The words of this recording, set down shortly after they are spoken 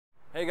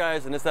Hey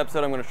guys, in this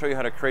episode I'm going to show you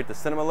how to create the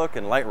cinema look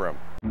in Lightroom.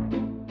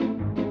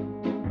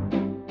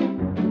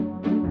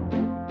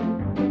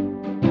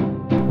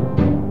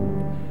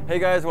 Hey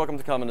guys, welcome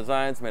to Calvin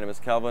Designs. My name is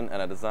Calvin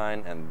and I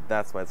design, and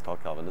that's why it's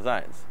called Calvin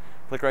Designs.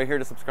 Click right here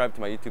to subscribe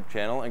to my YouTube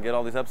channel and get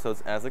all these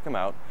episodes as they come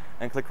out,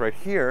 and click right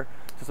here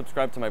to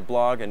subscribe to my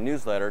blog and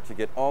newsletter to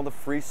get all the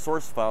free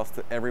source files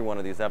to every one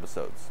of these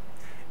episodes.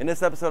 In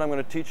this episode I'm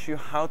going to teach you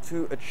how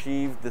to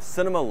achieve the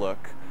cinema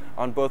look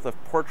on both a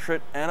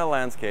portrait and a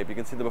landscape. You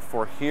can see the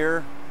before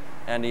here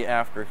and the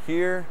after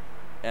here,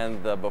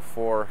 and the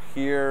before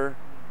here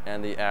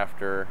and the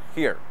after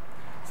here.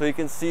 So you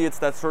can see it's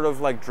that sort of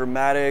like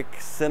dramatic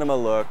cinema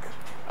look,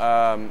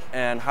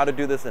 and how to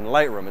do this in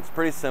Lightroom. It's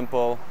pretty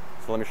simple,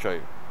 so let me show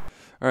you.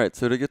 All right,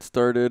 so to get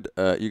started,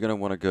 you're going to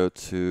want to go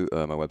to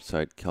my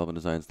website,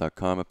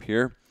 calvindesigns.com, up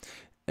here,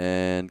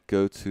 and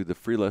go to the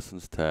free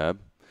lessons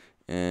tab.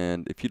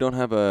 And if you don't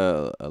have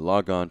a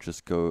log on,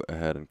 just go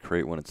ahead and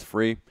create one. It's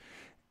free.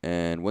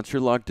 And once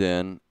you're logged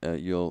in,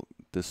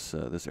 this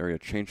area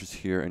changes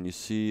here, and you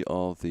see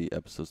all the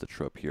episodes that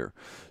show up here.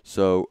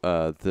 So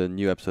the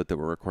new episode that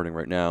we're recording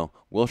right now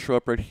will show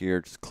up right here.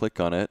 Just click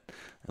on it,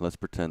 and let's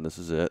pretend this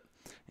is it.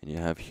 And you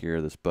have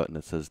here this button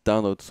that says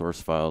download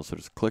source files. So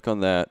just click on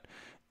that,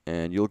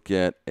 and you'll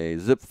get a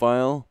zip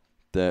file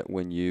that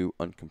when you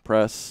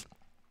uncompress,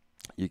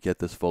 you get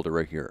this folder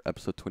right here,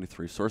 episode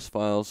 23 source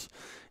files.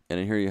 And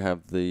in here you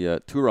have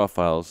the two raw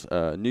files,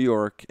 New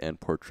York and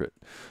portrait.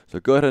 So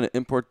go ahead and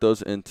import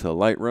those into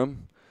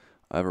Lightroom.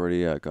 I've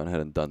already gone ahead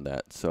and done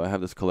that. So I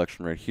have this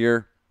collection right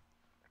here,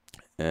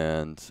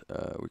 and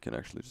we can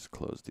actually just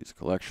close these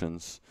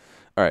collections.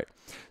 All right,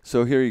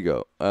 so here you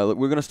go.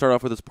 We're going to start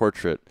off with this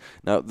portrait.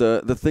 Now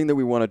the thing that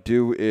we want to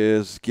do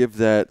is give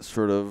that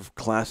sort of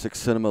classic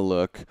cinema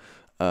look,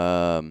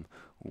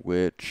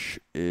 which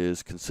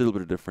is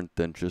considerably different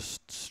than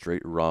just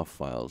straight raw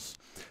files.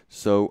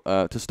 So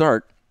to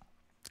start,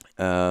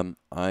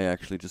 I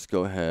actually just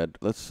go ahead,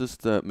 let's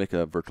just make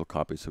a virtual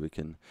copy so we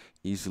can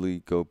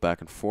easily go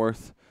back and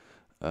forth.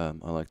 I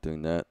like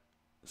doing that.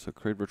 So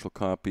create virtual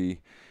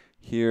copy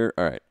here.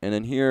 All right, and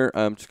then here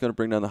I'm just going to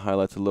bring down the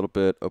highlights a little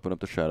bit, open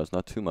up the shadows,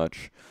 not too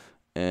much.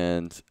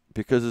 And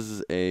because this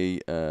is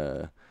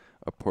a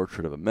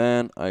portrait of a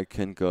man, I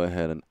can go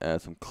ahead and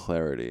add some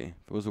clarity.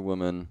 If it was a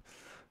woman,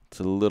 it's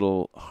a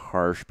little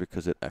harsh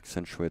because it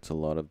accentuates a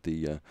lot of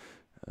the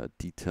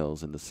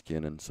details in the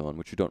skin and so on,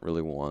 which you don't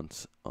really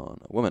want on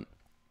a woman.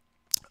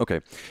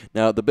 Okay,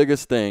 now the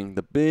biggest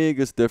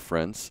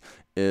difference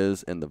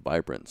is in the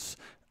vibrance.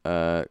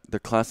 The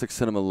classic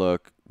cinema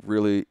look,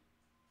 really,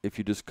 if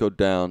you just go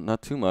down,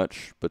 not too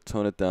much, but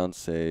tone it down,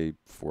 say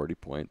 40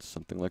 points,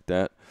 something like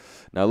that.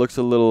 Now it looks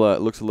a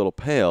little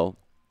pale,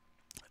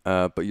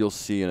 but you'll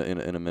see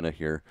in a minute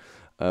here.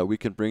 We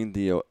can bring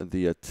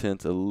the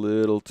tint a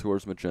little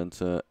towards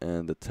magenta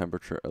and the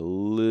temperature a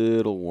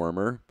little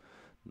warmer.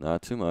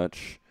 Not too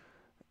much,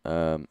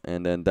 and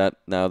then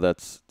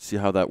see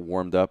how that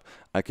warmed up.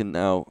 I can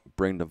now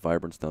bring the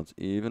vibrance down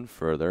even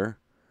further,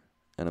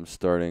 and I'm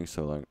starting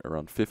like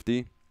around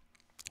 50,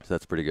 so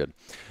that's pretty good.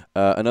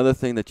 Another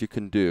thing that you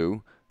can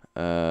do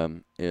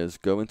is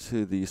go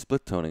into the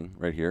split toning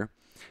right here,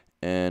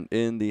 and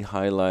in the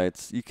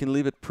highlights you can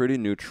leave it pretty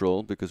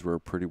neutral because we're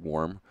pretty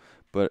warm,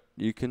 but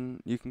you can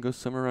go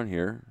somewhere around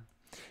here,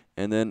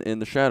 and then in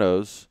the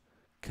shadows,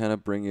 kind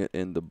of bring it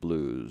in the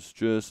blues,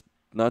 just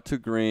not too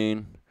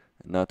green,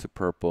 not too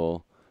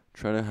purple.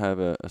 Try to have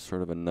a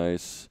sort of a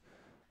nice,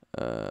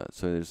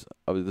 so this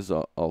is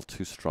all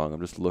too strong.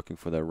 I'm just looking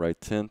for that right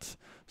tint,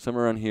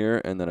 somewhere around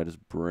here, and then I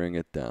just bring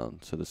it down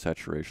so the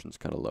saturation is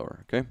kind of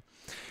lower, okay?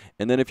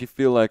 And then if you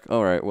feel like,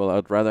 all right, well,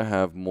 I'd rather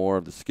have more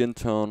of the skin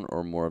tone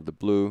or more of the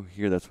blue,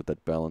 here that's what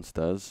that balance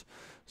does.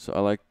 So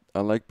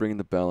I like bringing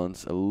the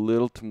balance a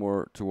little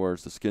more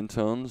towards the skin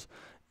tones,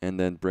 and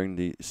then bring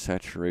the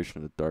saturation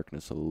of the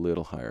darkness a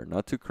little higher.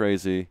 Not too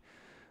crazy.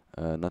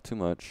 Not too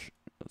much.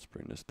 Let's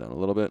bring this down a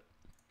little bit,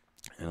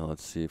 and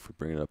let's see if we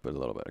bring it up a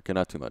little bit. Okay,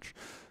 not too much.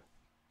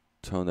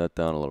 Tone that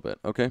down a little bit.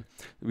 Okay,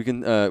 we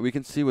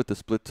can see with the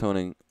split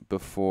toning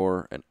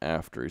before and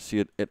after. You see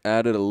it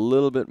added a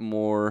little bit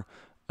more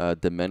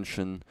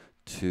dimension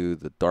to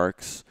the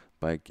darks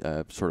by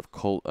sort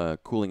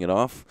of cooling it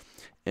off,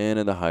 and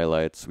in the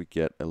highlights we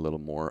get a little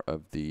more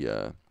of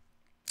the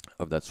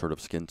of that sort of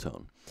skin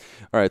tone.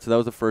 All right, so that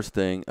was the first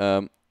thing.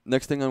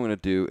 Next thing I'm going to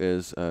do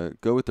is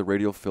go with the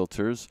radial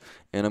filters,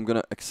 and I'm going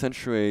to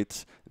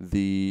accentuate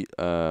the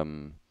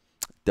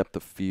depth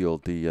of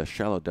field, the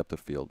shallow depth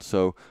of field.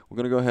 So we're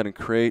going to go ahead and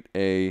create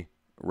a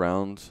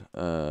round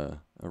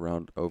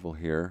oval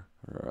here,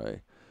 or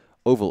a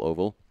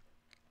oval,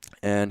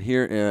 and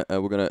here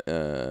we're going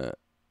to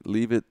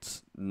leave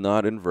it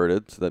not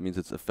inverted, so that means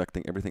it's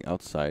affecting everything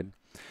outside.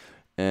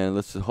 And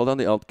let's just hold down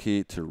the Alt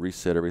key to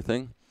reset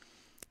everything.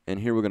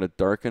 And here we're going to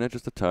darken it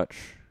just a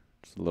touch,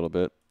 just a little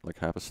bit, like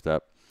half a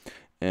step.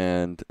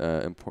 And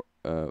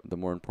the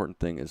more important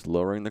thing is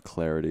lowering the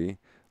clarity,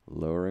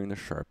 lowering the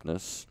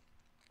sharpness,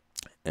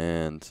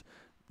 and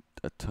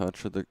a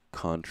touch of the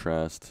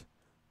contrast,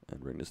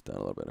 and bring this down a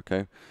little bit,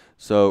 okay?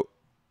 So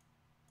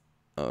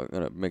I'm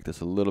gonna make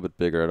this a little bit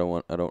bigger.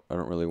 I don't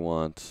really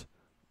want,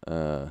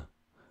 I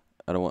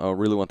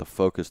really want the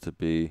focus to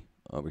be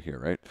over here,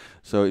 right?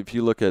 So if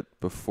you look at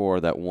before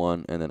that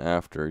one and then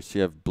after, you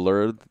see I've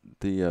blurred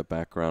the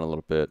background a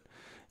little bit,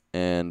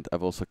 and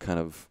I've also kind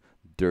of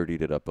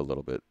dirtied it up a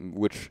little bit,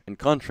 which in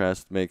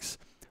contrast makes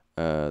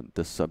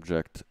the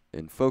subject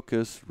in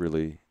focus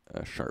really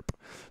sharp.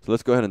 So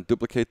let's go ahead and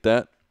duplicate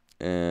that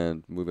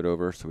and move it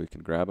over so we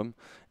can grab them.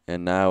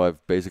 And now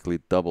I've basically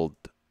doubled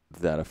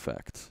that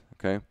effect,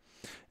 okay?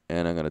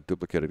 And I'm going to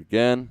duplicate it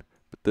again,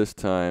 but this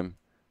time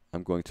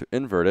I'm going to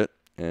invert it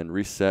and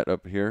reset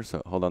up here.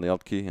 So hold on the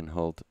Alt key and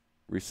hold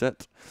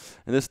reset.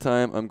 And this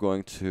time I'm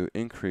going to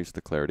increase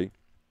the clarity,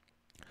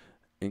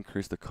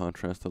 increase the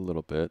contrast a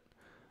little bit,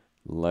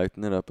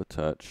 lighten it up a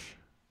touch,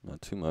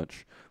 not too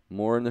much,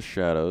 more in the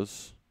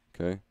shadows,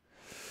 okay?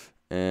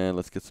 And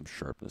let's get some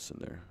sharpness in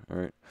there, all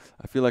right?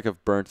 I feel like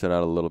I've burnt it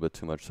out a little bit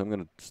too much, so I'm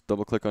going to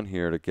double click on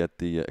here to get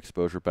the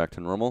exposure back to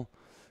normal.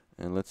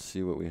 And let's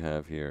see what we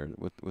have here.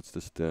 What's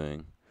this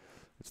doing?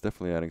 It's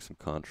definitely adding some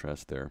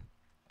contrast there.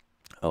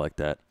 I like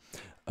that.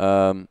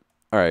 All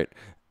right.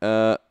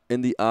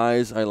 In the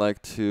eyes, I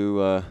like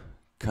to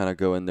kind of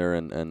go in there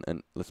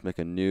and let's make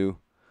a new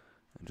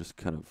and just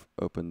kind of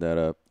open that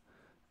up.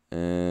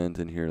 And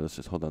in here, let's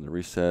just hold on the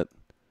reset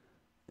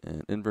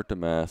and invert the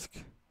mask.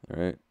 All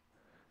right.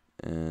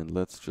 And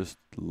let's just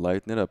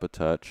lighten it up a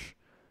touch.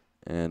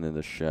 And in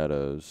the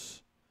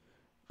shadows,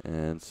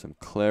 and some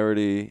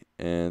clarity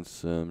and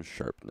some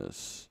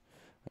sharpness.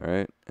 All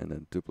right. And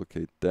then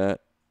duplicate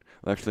that.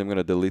 Well, actually, I'm going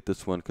to delete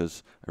this one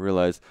because I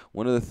realized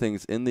one of the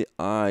things in the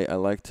eye, I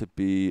like to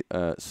be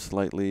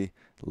slightly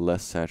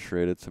less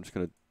saturated. So I'm just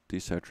going to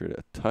desaturate it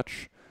a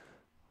touch,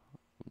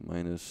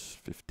 minus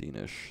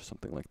 15-ish,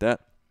 something like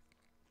that.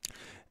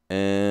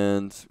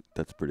 And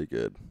that's pretty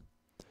good.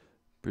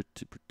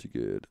 Pretty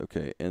good.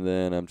 Okay, and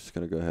then I'm just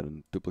going to go ahead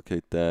and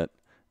duplicate that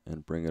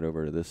and bring it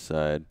over to this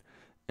side.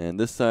 And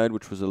this side,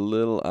 which was a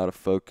little out of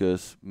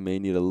focus, may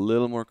need a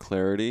little more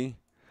clarity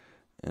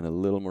and a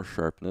little more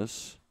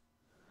sharpness.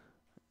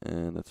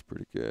 And that's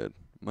pretty good.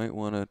 Might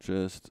want to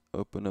just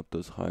open up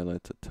those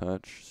highlights a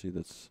touch. See,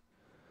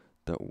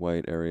 that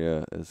white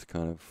area is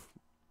kind of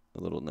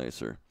a little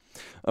nicer.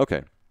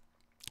 Okay,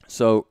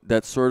 so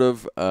that sort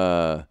of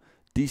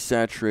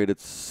desaturated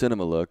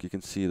cinema look, you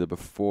can see the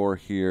before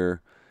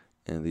here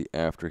and the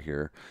after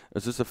here.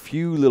 There's just a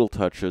few little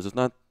touches. It's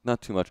not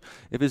too much.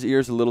 If his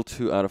ear's a little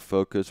too out of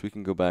focus, we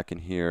can go back in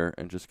here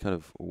and just kind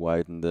of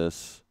widen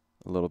this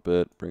a little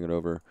bit, bring it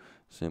over.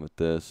 Same with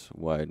this,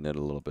 widen it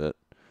a little bit.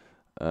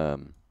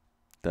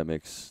 That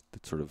makes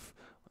it sort of,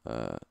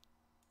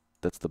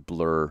 that's the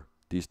blur,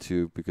 these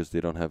two, because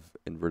they don't have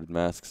inverted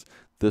masks.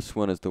 This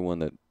one is the one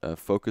that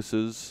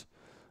focuses.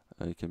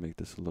 You can make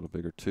this a little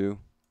bigger too.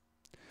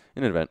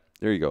 In an event,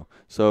 there you go.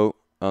 So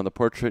on the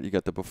portrait, you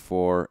got the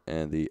before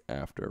and the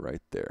after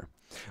right there.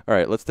 All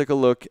right, let's take a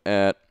look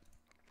at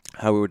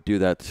how we would do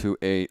that to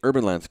a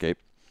urban landscape,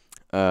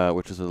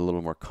 which is a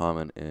little more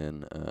common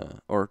in,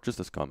 or just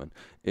as common,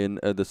 in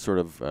this sort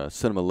of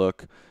cinema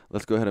look.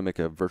 Let's go ahead and make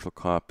a virtual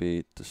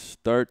copy to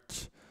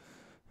start.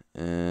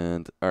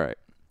 And all right,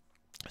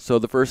 so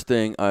the first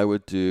thing I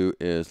would do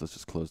is, let's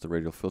just close the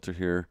radial filter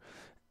here,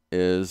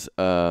 is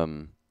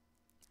tone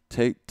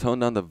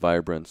down the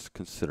vibrance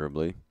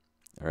considerably.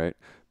 All right,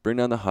 bring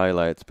down the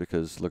highlights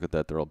because look at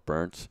that, they're all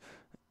burnt,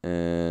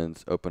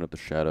 and open up the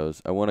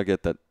shadows. I want to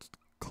get that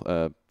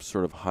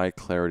sort of high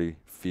clarity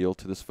feel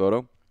to this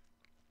photo.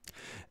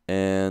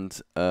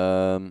 And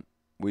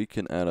we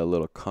can add a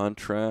little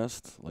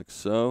contrast like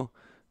so.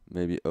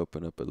 Maybe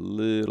open up a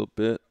little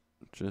bit,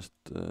 just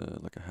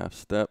like a half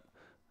step.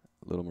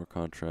 A little more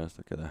contrast.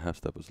 Okay, that half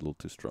step was a little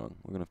too strong.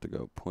 We're going to have to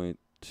go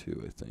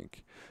 0.2, I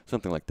think.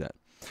 Something like that.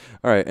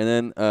 All right, and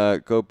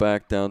then go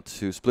back down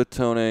to split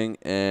toning.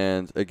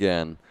 And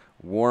again,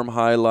 warm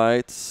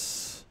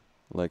highlights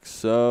like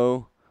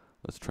so.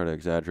 Let's try to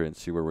exaggerate and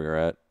see where we're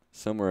at.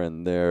 Somewhere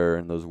in there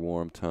in those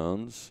warm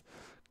tones.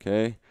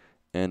 Okay.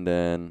 And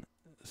then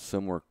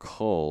somewhere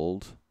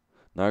cold,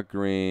 not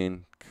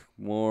green,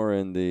 more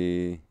in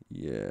the,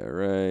 yeah,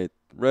 right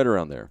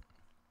around there.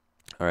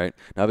 All right,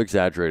 now I've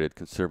exaggerated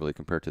considerably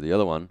compared to the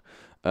other one,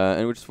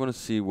 and we just want to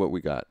see what we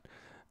got.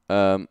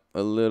 A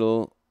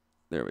little,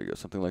 there we go,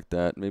 something like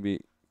that. Maybe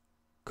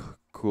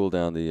cool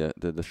down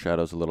the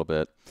shadows a little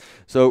bit.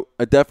 So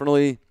I've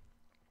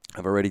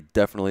already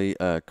definitely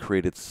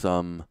created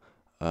some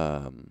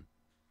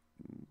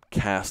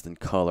cast and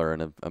color,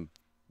 and I'm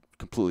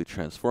completely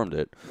transformed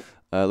it.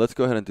 Let's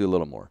go ahead and do a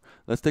little more.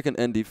 Let's take an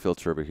ND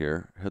filter over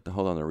here,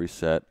 hold on the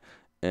reset,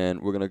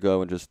 and we're going to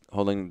go and just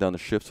holding down the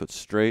shift so it's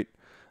straight.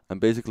 And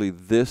basically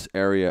this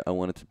area, I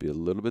want it to be a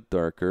little bit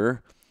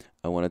darker.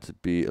 I want it to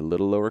be a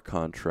little lower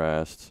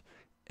contrast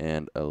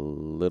and a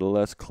little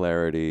less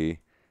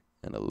clarity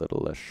and a little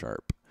less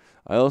sharp.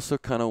 I also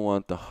kind of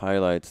want the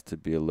highlights to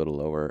be a little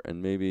lower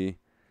and maybe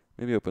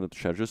open up the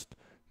shadows. Just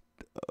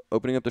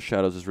opening up the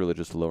shadows is really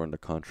just lowering the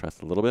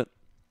contrast a little bit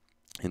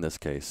in this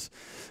case.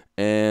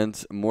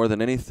 And more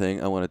than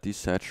anything, I want to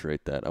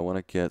desaturate that. I want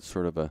to get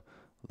sort of a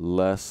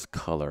less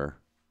color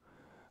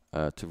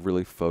to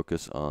really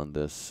focus on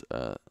this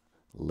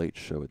Late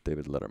Show with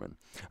David Letterman.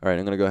 All right,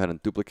 I'm going to go ahead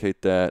and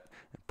duplicate that,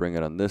 bring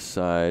it on this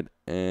side,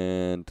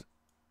 and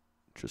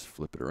just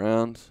flip it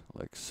around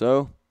like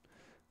so.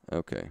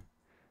 Okay.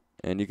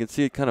 And you can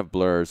see it kind of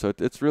blurs, so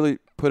it's really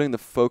putting the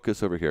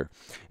focus over here.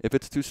 If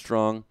it's too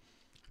strong,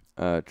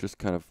 just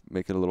kind of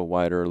make it a little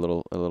wider, a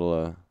little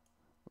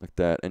like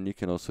that. And you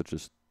can also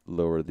just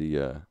lower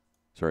the,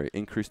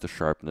 increase the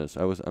sharpness.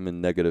 I'm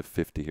in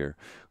 -50 here.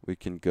 We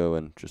can go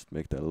and just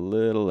make that a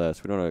little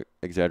less. We don't want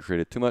to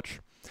exaggerate it too much.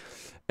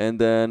 And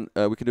then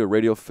we can do a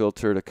radial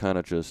filter to kind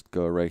of just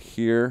go right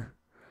here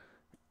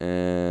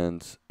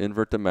and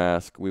invert the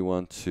mask. We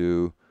want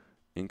to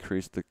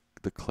increase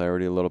the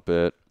clarity a little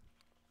bit,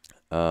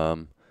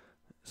 some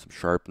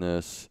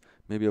sharpness,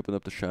 maybe open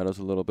up the shadows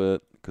a little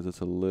bit because it's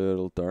a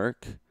little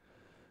dark,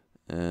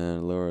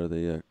 and lower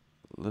the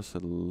just a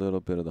little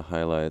bit of the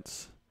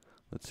highlights.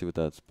 Let's see what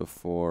that's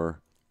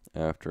before,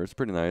 after. It's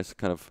pretty nice.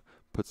 Kind of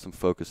put some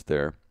focus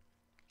there.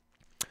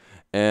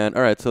 And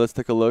all right, so let's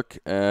take a look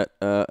at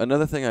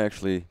another thing. I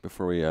actually,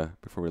 before we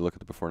look at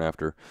the before and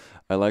after,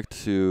 I like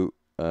to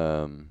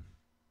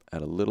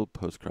add a little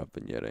post-crop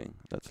vignetting.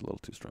 That's a little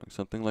too strong.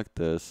 Something like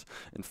this.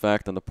 In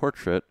fact, on the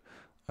portrait,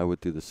 I would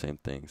do the same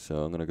thing.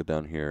 So I'm going to go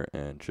down here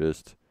and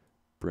just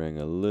bring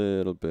a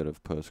little bit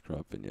of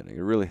post-crop vignetting.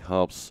 It really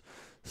helps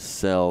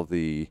sell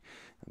the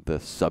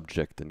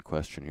subject in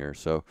question here.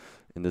 So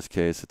in this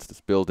case, it's this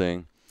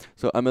building.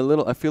 So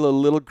I feel a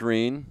little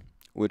green,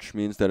 which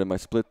means that in my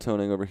split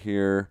toning over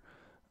here,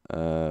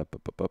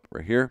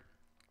 right here,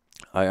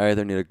 I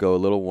either need to go a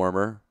little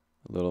warmer,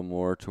 a little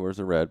more towards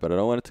the red, but I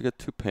don't want it to get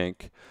too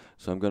pink,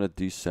 so I'm going to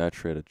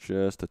desaturate it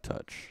just a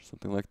touch,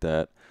 something like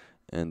that,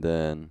 and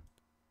then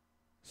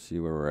see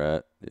where we're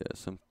at. Yeah,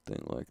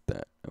 something like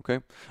that.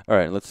 Okay. All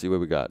right, let's see what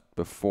we got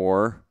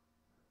before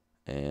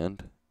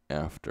and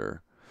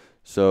after.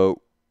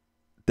 So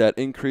that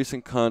increase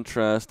in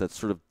contrast, that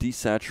sort of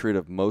desaturate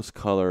of most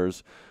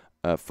colors,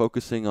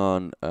 focusing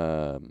on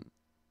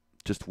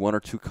just one or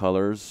two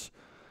colors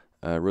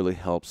really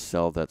helps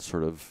sell that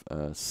sort of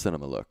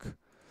cinema look.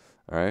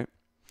 All right,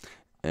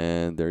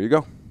 and there you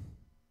go.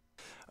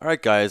 All right,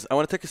 guys, I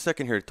want to take a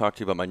second here to talk to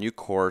you about my new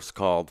course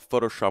called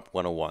Photoshop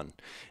 101.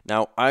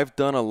 Now, I've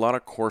done a lot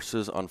of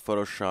courses on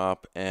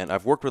Photoshop, and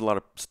I've worked with a lot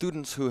of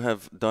students who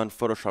have done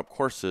Photoshop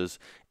courses,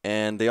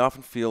 and they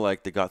often feel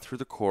like they got through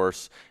the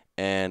course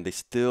and they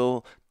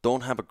still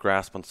don't have a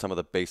grasp on some of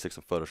the basics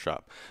of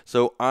Photoshop.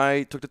 So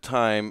I took the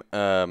time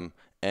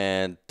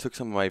and took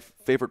some of my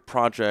favorite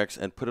projects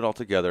and put it all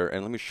together,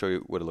 and let me show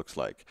you what it looks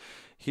like.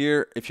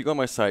 Here, if you go on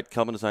my site,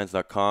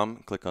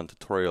 kelvindesigns.com, click on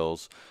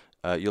tutorials,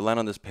 you'll land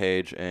on this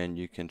page, and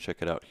you can check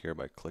it out here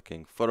by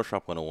clicking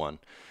Photoshop 101.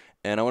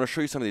 And I want to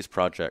show you some of these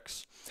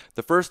projects.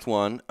 The first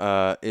one,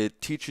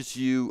 it teaches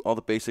you all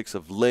the basics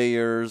of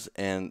layers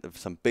and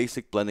some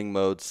basic blending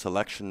modes,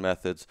 selection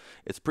methods.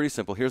 It's pretty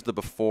simple. Here's the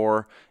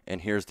before,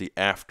 and here's the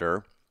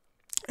after.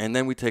 And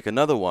then we take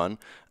another one,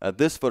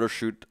 this photo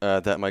shoot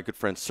that my good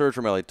friend Serge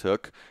Romelli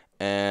took,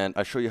 and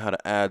I show you how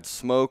to add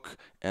smoke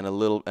and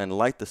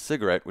light the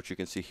cigarette, which you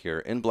can see here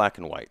in black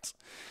and white.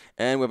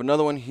 And we have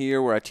another one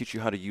here where I teach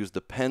you how to use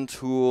the pen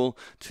tool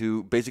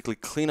to basically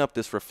clean up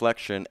this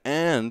reflection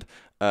and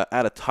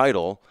add a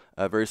title.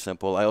 Very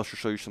simple. I also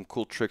show you some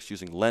cool tricks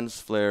using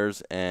lens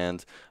flares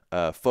and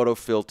photo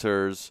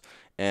filters.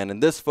 And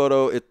in this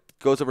photo, it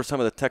goes over some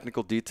of the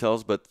technical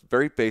details, but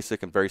very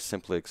basic and very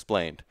simply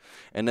explained.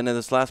 And then in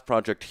this last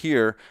project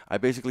here, I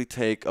basically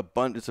take a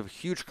bunch, it's a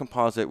huge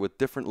composite with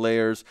different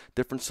layers,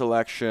 different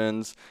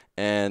selections,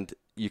 and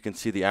you can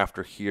see the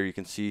after here. You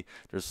can see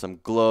there's some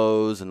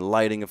glows and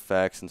lighting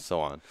effects and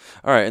so on.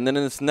 All right, and then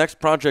in this next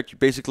project,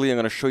 basically I'm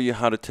going to show you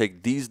how to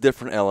take these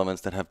different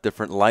elements that have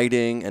different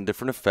lighting and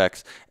different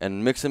effects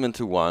and mix them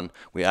into one.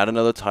 We add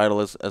another title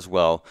as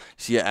well.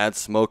 See, you add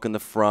smoke in the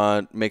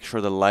front, make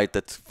sure the light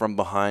that's from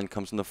behind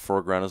comes in the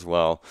foreground as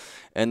well.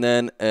 And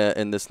then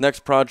in this next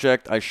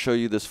project, I show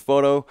you this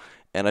photo,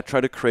 and I try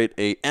to create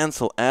a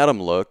Ansel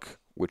Adam look,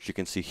 which you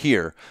can see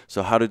here.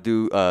 So how to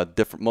do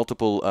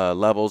multiple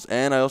levels,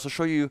 and I also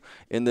show you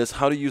in this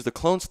how to use the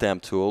clone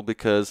stamp tool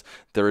because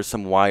there is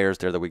some wires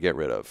there that we get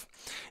rid of.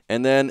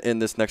 And then in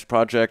this next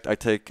project, I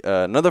take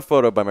another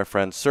photo by my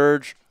friend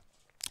Serge,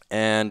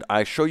 and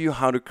I show you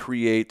how to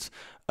create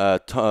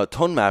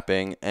tone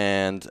mapping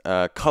and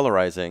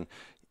colorizing,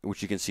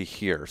 which you can see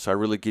here. So I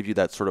really give you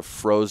that sort of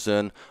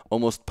frozen,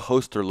 almost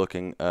poster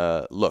looking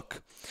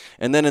look.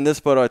 And then in this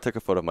photo, I took a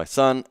photo of my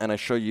son, and I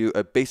show you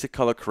a basic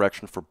color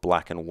correction for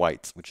black and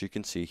white, which you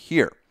can see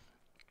here.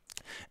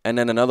 And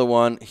then another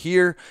one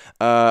here,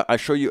 I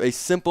show you a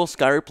simple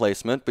sky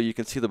replacement, but you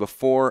can see the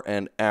before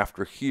and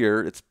after here.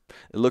 It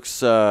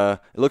looks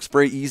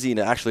very easy, and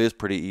it actually is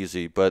pretty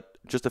easy, but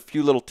just a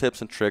few little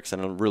tips and tricks,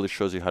 and it really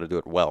shows you how to do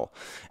it well.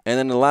 And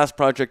then the last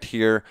project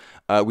here,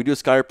 we do a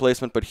sky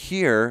replacement, but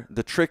here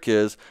the trick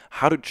is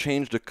how to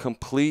change the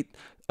complete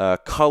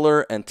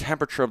color and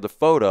temperature of the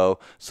photo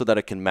so that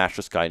it can match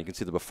the sky. And you can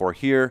see the before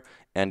here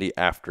and the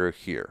after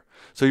here.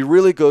 So he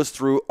really goes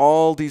through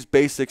all these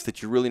basics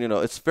that you really need to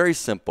know. It's very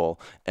simple,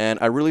 and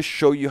I really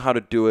show you how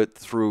to do it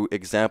through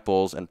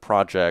examples and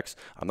projects.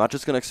 I'm not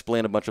just going to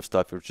explain a bunch of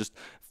stuff. It's just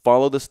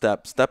follow the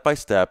steps, step by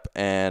step,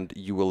 and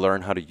you will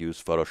learn how to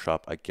use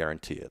Photoshop. I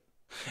guarantee it.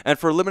 And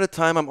for a limited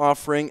time, I'm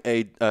offering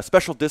a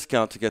special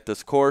discount to get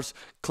this course.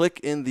 Click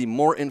in the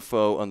more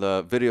info on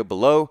the video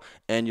below,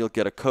 and you'll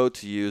get a code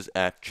to use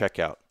at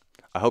checkout.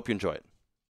 I hope you enjoy it.